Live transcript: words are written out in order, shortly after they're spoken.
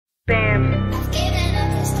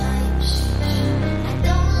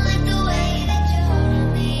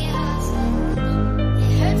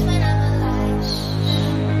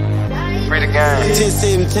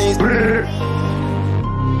10-17.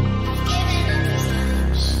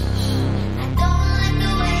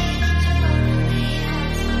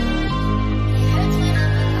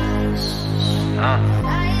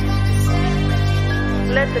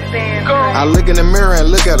 I look in the mirror and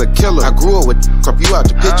look at a killer. I grew up with crop you out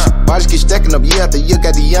the picture. Bodies keep stacking up year after year.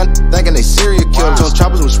 Got the young thinking they serial killers. Those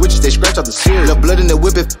choppers with switches, they scratch out the cereal. The blood in the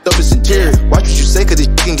whip, it up its interior. Watch what you say, cause this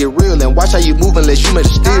can get real. And watch how you move unless you made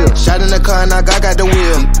a steal. Shot in the car and I got the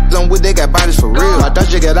wheel. On with they got bodies for real. My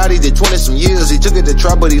Dodger got out, he did 20 some years. He took it to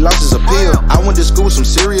trial, but he lost his appeal. I went to school with some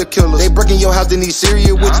serial killers. They breaking your house, they need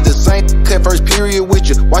cereal with you. The same cut first period with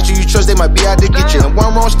you. Watch who you trust, they might be out to get you. And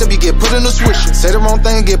one wrong step, you get put in a swisher. Say the wrong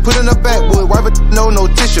thing, get put in the backwood. Wipe it, no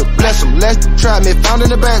tissue. Bless them. Last try me, found in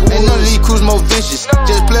the backwood. Ain't none of these crews more vicious.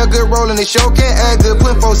 Just play a good role and they sure can't act good.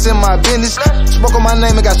 Putting folks in my business. Spoke on my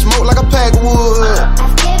name and got smoked like a pack of wood.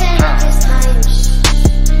 I've given up this time.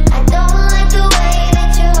 I don't like the way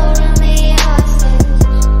that you're holding me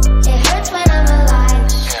hostage. It hurts when I'm alive.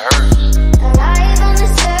 Alive on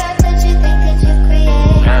this earth that you think that you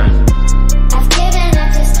created. I've given up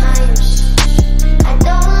this time. I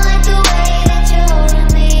don't like the way that you're holding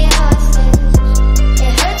me hostage.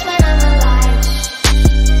 It hurts when I'm alive.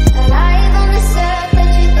 Alive on this earth that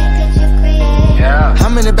you think that you created. How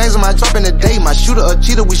many bags am I dropping a day? My shooter a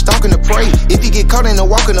cheater, we stalking to pray. If you get caught, ain't no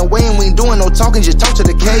walking away, and we ain't doing no talking, just talk to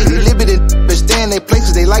the K. They limited, but stay in their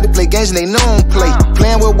places. They like to play games and they know don't play.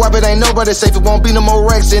 Playing with WAP, it ain't nobody safe. It won't be no more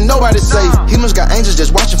racks and nobody safe. Humans got angels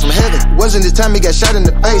just watching from heaven. Wasn't the time he got shot in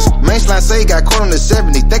the face. Mainline say he got caught on the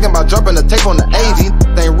 70. Thinking about dropping the tape on the 80.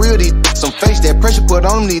 Ain't real, these some face. That pressure put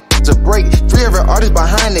on them, these to break. Free every artist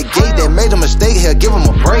behind the gate that made a mistake. Hell, give him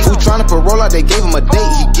a break. Who trying to parole out, they gave him a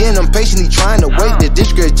date. He getting impatient, he trying to wait. The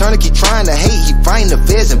district attorney keep trying to hate. He fighting the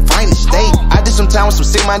feds and fighting the state. I did some time with some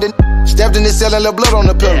sick-minded. Stabbed in his cell and left blood on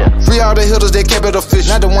the pillow. Free all the hitters, they kept it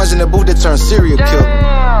official. Not the ones in the booth that turned serial killer.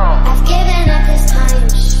 I've given up this time.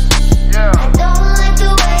 I don't like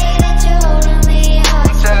the way that you're holding me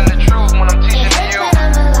hostage. I'm telling the truth when I'm teaching to you. When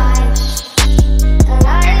I'm alive.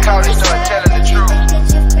 Alive on this earth telling the that you truth. think that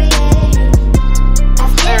you created.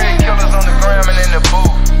 I've Serial given up killers on the this gram and in the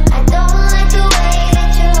booth. I don't like the way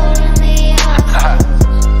that you're holding me hostage.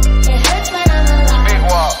 It hurts when I'm alive. Big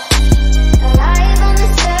walk. Alive on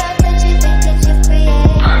this earth that you think that you created.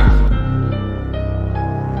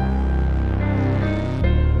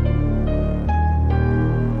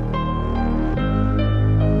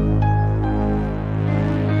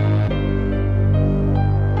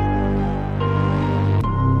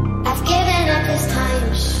 I've given up this time.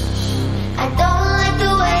 I don't like the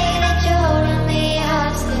way that you're holding me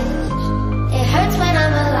hostage. It hurts when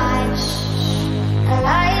I'm alive.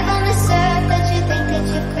 Alive on this earth that you think that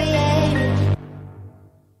you created.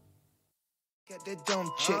 Got that dumb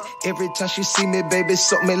chick. Every time she see me, baby,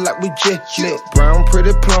 suck me like we jet lit. Brown,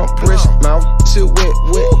 pretty, plump, wrist, mouth, too wet.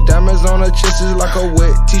 Diamonds on her chest is like a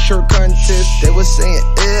wet t-shirt contest. They was saying,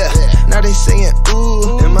 yeah, now they saying,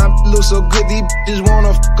 ooh. And my look so good, these bitches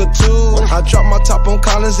wanna fuck her too. I drop my top on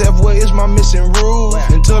Collins, halfway is my missing rule.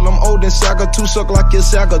 Until I'm old and Saga 2, suck like your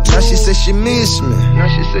Saga 2. Now she said she miss me.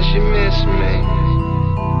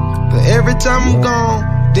 But every time I'm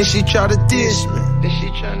gone, then she try to diss me.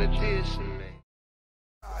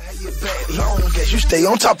 Long as you stay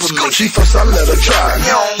on top of me. She first I let her try,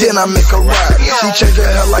 then I make her ride. She change her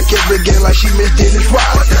hair like every game, like she Miss Dennis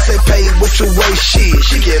Rodman. If they pay with your way, shit,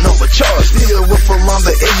 she getting overcharged. Still rough around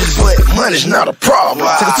the edges, but money's not a problem.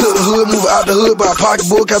 Take her to the hood, move her out the hood, buy a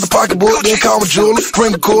pocketbook, have the pocketbook, then call my jeweler,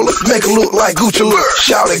 bring a cooler, make her look like Gucci look.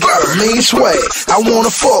 Shawty got a mean swag, I wanna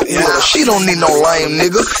fuck with her. She don't need no lame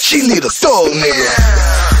nigga, she need a thug nigga.